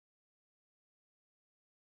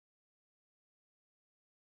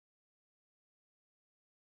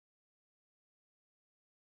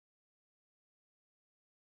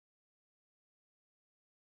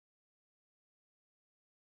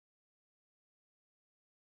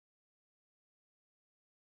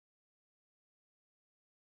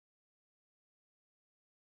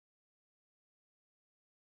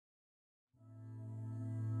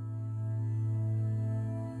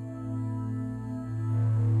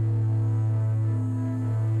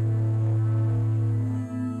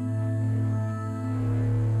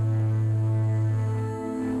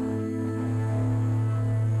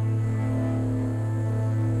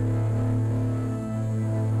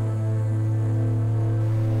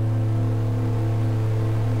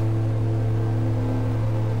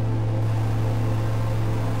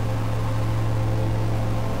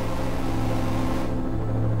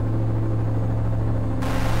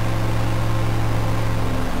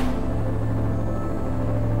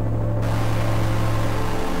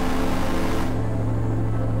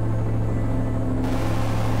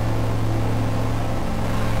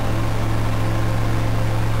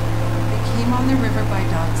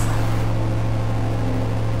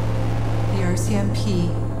RCMP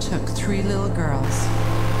took 3 little girls,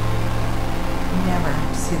 never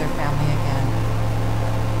to see their family again.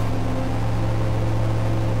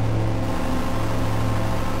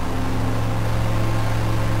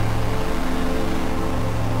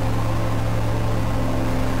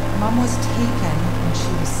 Mom was taken when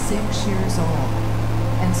she was 6 years old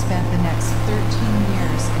and spent the next 13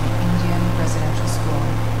 years in an Indian residential school.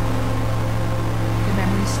 The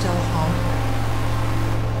memories still haunt her.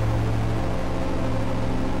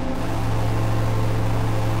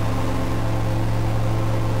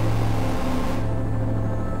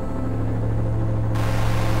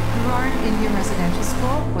 Indian residential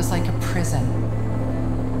school was like a prison.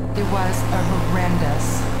 It was a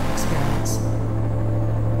horrendous experience.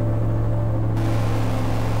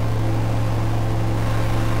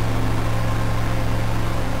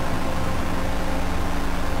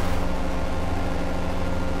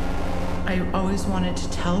 I always wanted to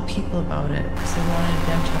tell people about it because I wanted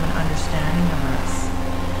them to have an understanding of us.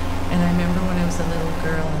 And I remember when I was a little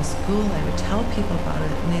girl in school, I would tell people about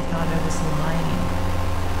it and they thought I was lying.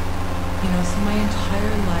 You know, so my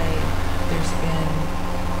entire life, there's been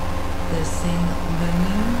this thing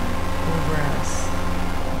looming over us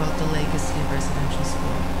about the legacy of residential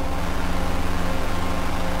school.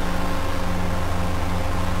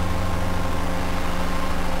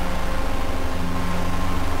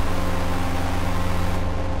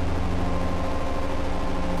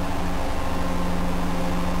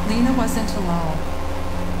 Lena wasn't alone.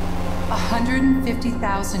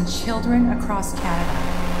 150,000 children across Canada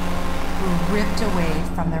were ripped away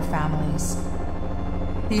from their families.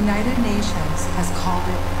 The United Nations has called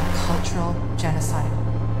it a cultural genocide.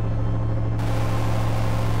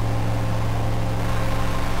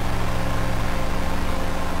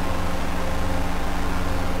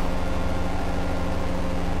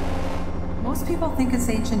 Most people think it's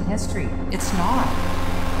ancient history. It's not.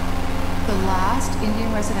 The last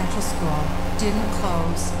Indian residential school didn't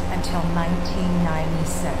close until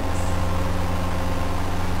 1996.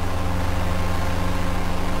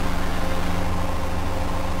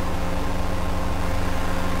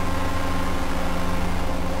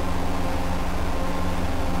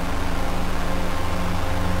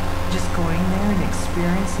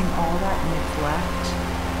 Experiencing all that neglect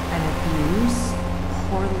and abuse,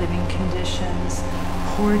 poor living conditions,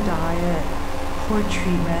 poor diet, poor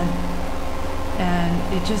treatment,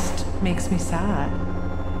 and it just makes me sad.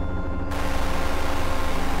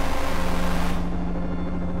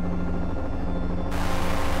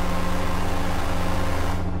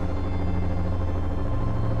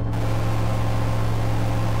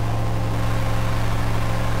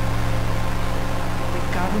 The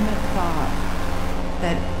government thought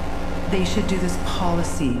that they should do this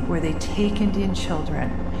policy where they take Indian children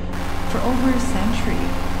for over a century,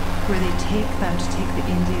 where they take them to take the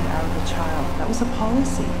Indian out of the child. That was a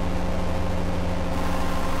policy.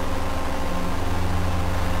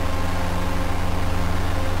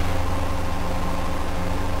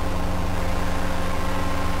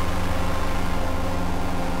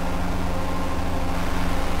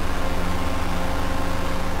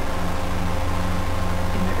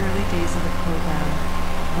 In the early days of the program,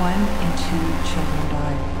 1 in 2 children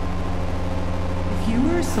died. If you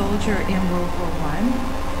were a soldier in World War I,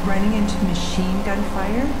 running into machine gun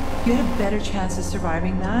fire, you had a better chance of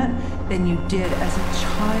surviving that than you did as a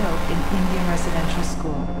child in Indian residential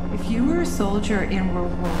school. If you were a soldier in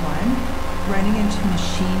World War I, running into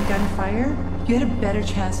machine gun fire, you had a better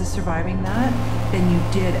chance of surviving that than you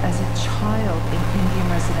did as a child in Indian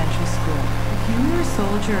residential school. If you were a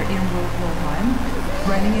soldier in World War I,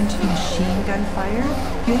 running into machine gun fire,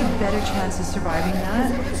 you had a better chance of surviving that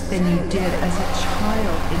than you did as a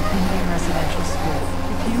child in Indian residential school.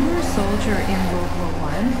 If you were a soldier in World War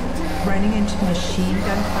I, running into machine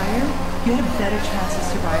gun fire, you had a better chance of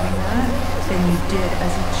surviving that than you did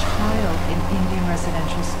as a child in Indian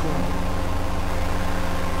residential school.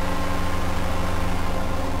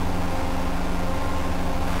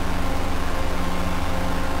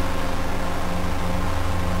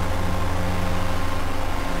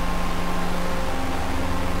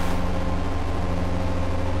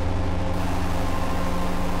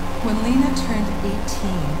 When Lena turned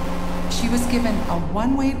 18, she was given a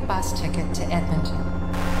one-way bus ticket to Edmonton,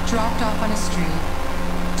 dropped off on a street,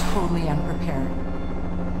 totally unprepared.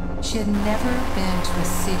 She had never been to a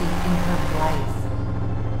city in her life.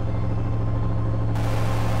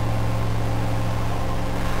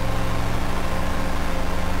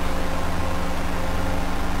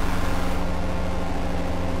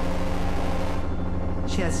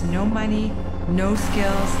 She has no money, no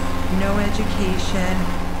skills, no education,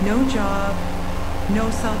 no job, no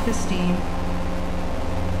self-esteem.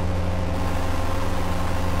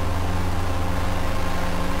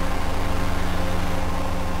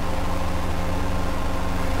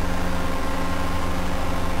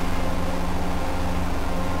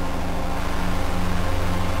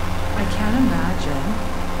 I can't imagine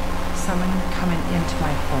someone coming into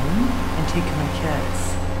my home and taking my kids.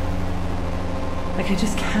 Like, I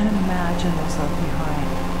just can't imagine those left behind.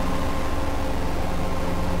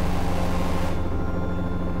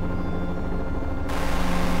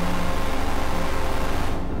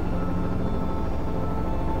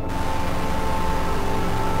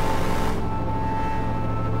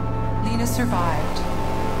 Lena survived,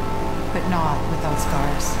 but not without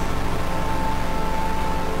scars.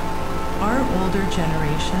 Our older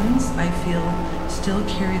generations, I feel, still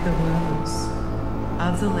carry the wounds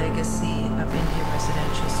of the legacy of Indian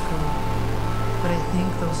residential school. But I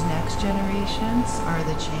think those next generations are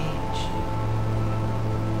the change.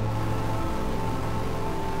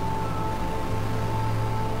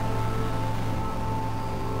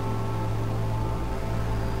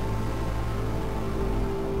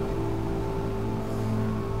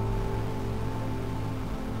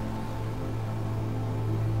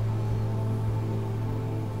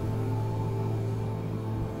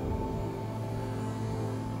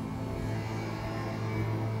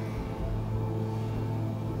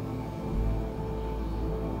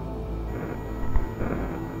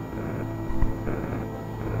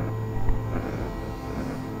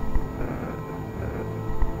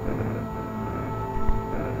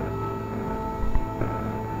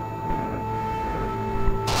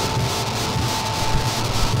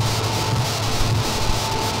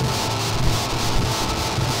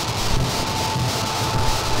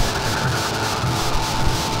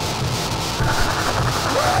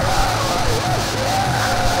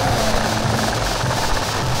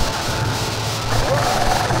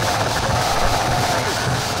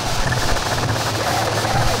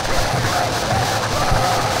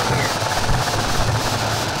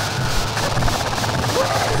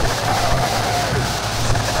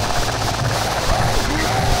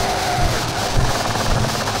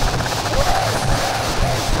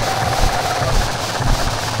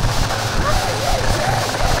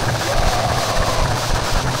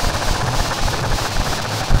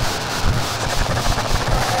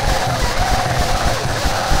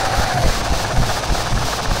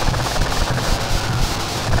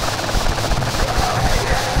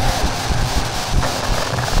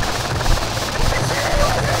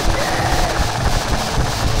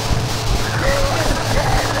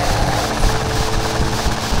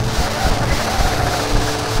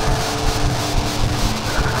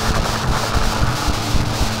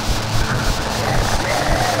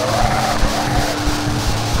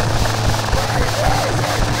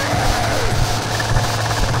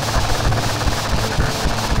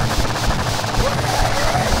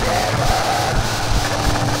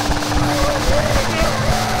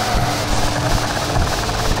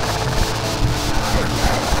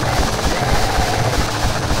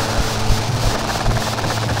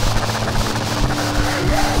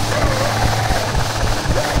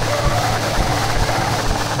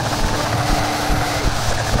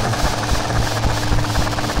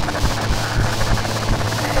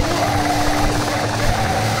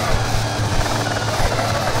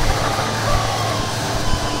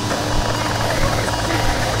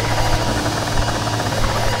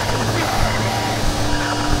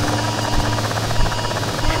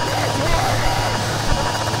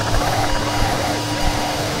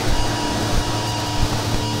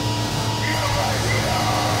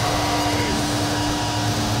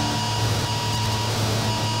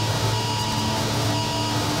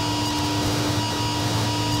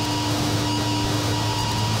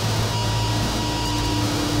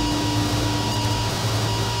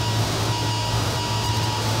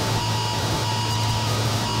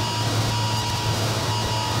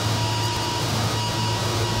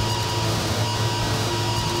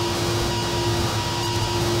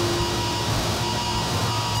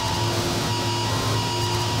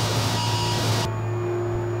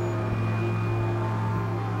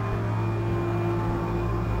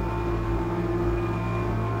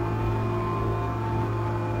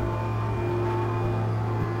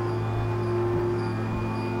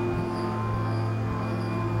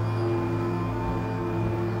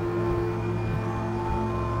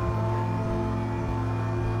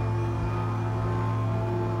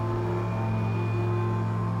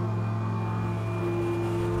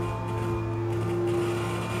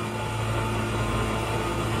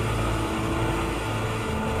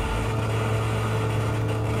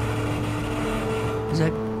 I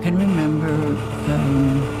can remember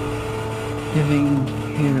living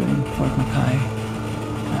here in Fort Mackay,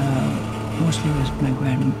 mostly with my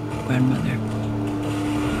grandmother.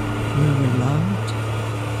 We were loved,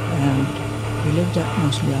 and we lived up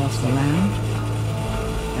mostly off the land,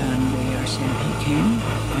 and our us in. He came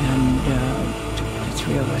and took the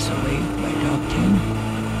three of us away by dog team.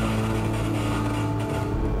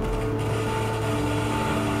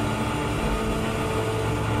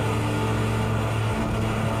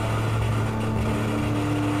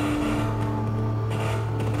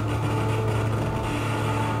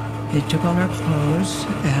 They took all our clothes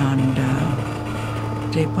and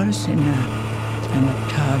they put us in a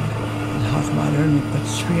tub with hot water, and they put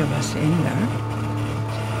three of us in there.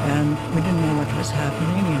 And we didn't know what was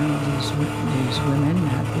happening. You know, these women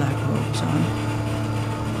had black robes on.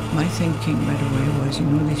 My thinking right away was, you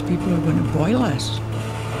know, these people are going to boil us.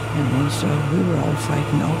 You know, so we were all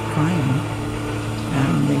frightened, all crying.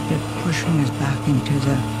 And they kept pushing us back into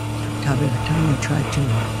the tub every time we tried to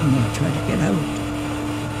get out.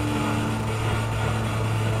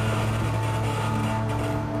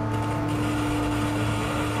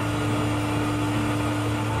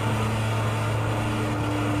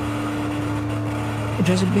 It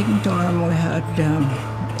was a big dorm. We had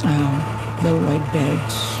little white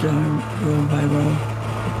beds, row by row.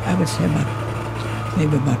 I would say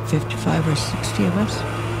maybe about 55 or 60 of us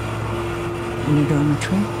in the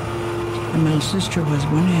dormitory. And my sister was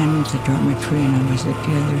one end of the dormitory and I was at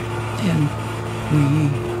the other end. We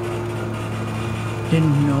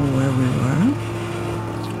didn't know where we were.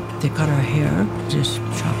 They cut our hair, just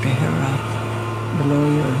chopped our hair off below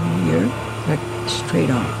your ear, like straight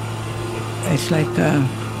on. It's like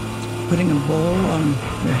putting a bowl on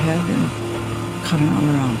your head and cutting all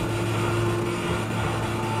around.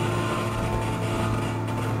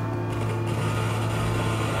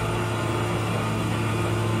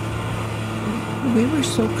 We were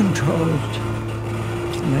so controlled,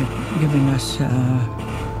 like giving us,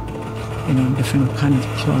 different kind of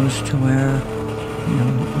clothes to wear,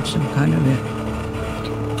 some kind of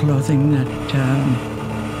clothing that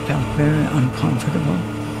felt very uncomfortable.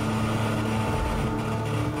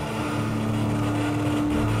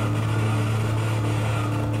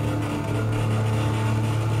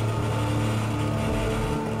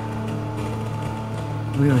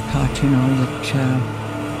 We were taught, that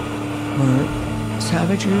we're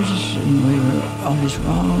savages and we were always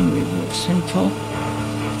wrong, we were sinful,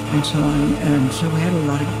 and so on. And so we had a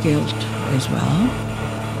lot of guilt as well.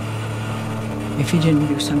 If you didn't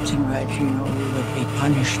do something right, we would be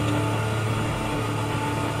punished.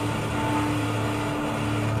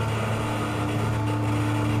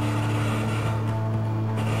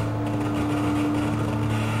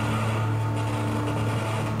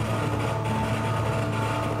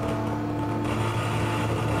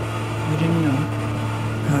 We didn't know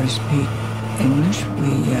how to speak English. We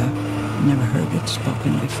never heard it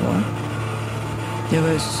spoken before. There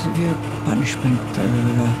was severe punishment for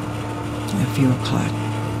if you were caught,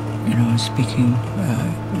 speaking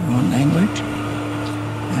your own language.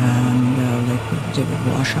 And they would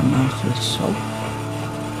wash our mouths with soap.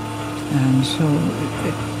 And so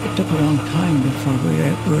it took a long time before we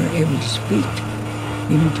were able to speak,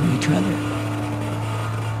 even to each other.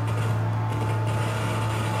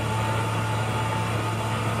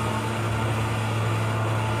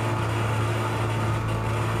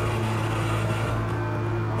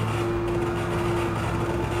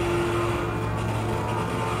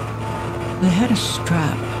 They had a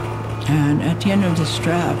strap, and at the end of the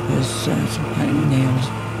strap was some kind of nails.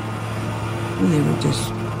 They would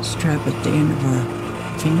just strap at the end of our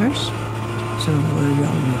fingers, so where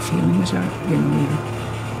all your feelings are, your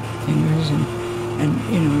fingers, and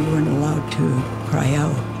we weren't allowed to cry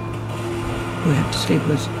out. We had to sleep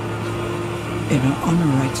with, on the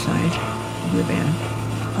right side of the bed,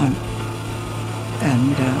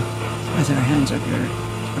 and with our hands under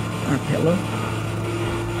our pillow.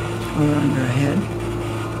 Or under her head.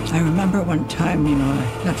 I remember one time, I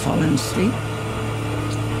had fallen asleep,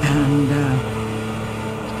 and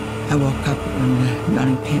I woke up when the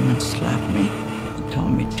nun came and slapped me and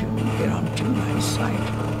told me to get onto my side.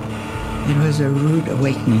 It was a rude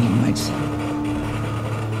awakening, you might say.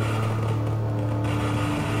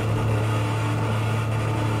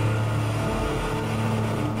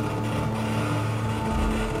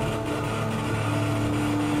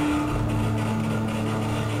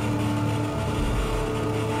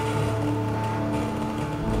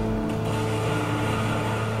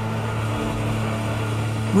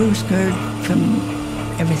 We were scared from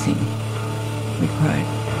everything. We cried.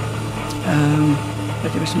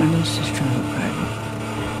 But it was my little sister who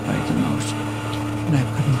cried the most. And I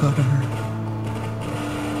couldn't go to her.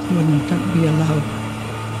 She wouldn't be allowed.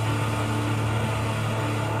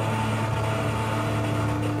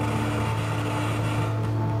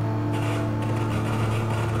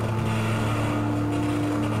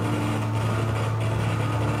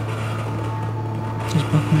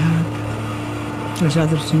 about marriage. There's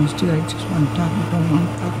other things too I just don't want to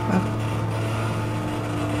talk about.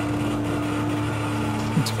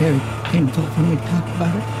 It's very painful for me to talk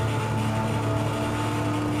about it.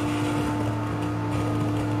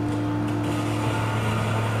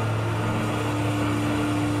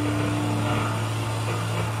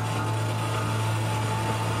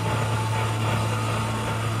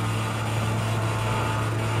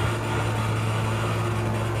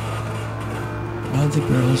 All the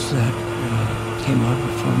girls that came out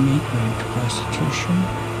before me went into prostitution,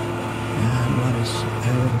 and a lot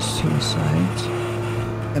of suicides.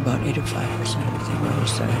 About 85% of them were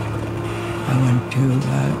suicide. I went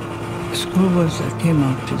to schoolboys that came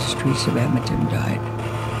out to the streets of Edmonton died.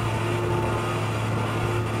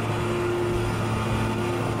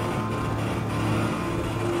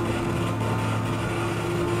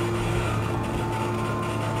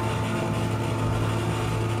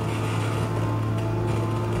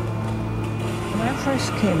 When I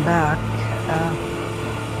first came back,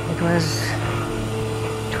 it was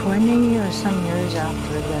 20 or some years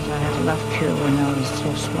after that I had left here when I was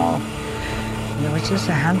so small. There was just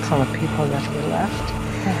a handful of people that were left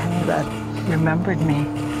that remembered me.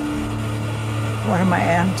 One of my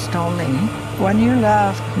aunts told me, when you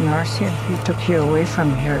left, Narcy, he took you away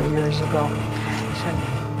from here years ago. She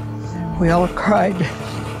said, we all cried.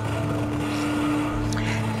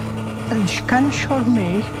 And she kind of showed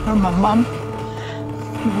me where my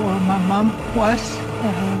mom was,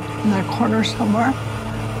 in that corner somewhere.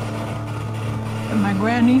 And my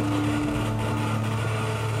granny.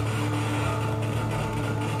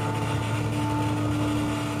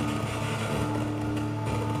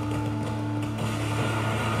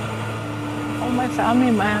 All my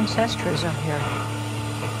family, my ancestors are here.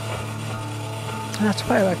 That's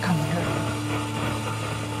why I come here.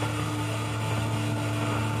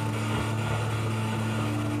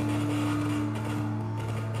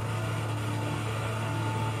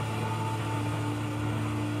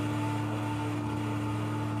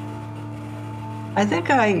 I think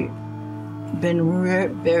I've been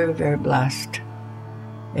very, very blessed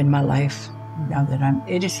in my life. Now that I'm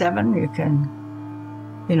 87, you can,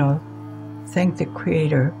 thank the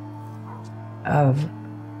Creator of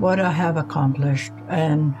what I have accomplished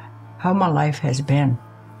and how my life has been.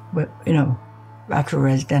 But, after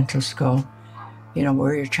residential school,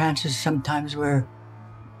 where your chances sometimes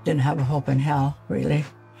didn't have a hope in hell, really,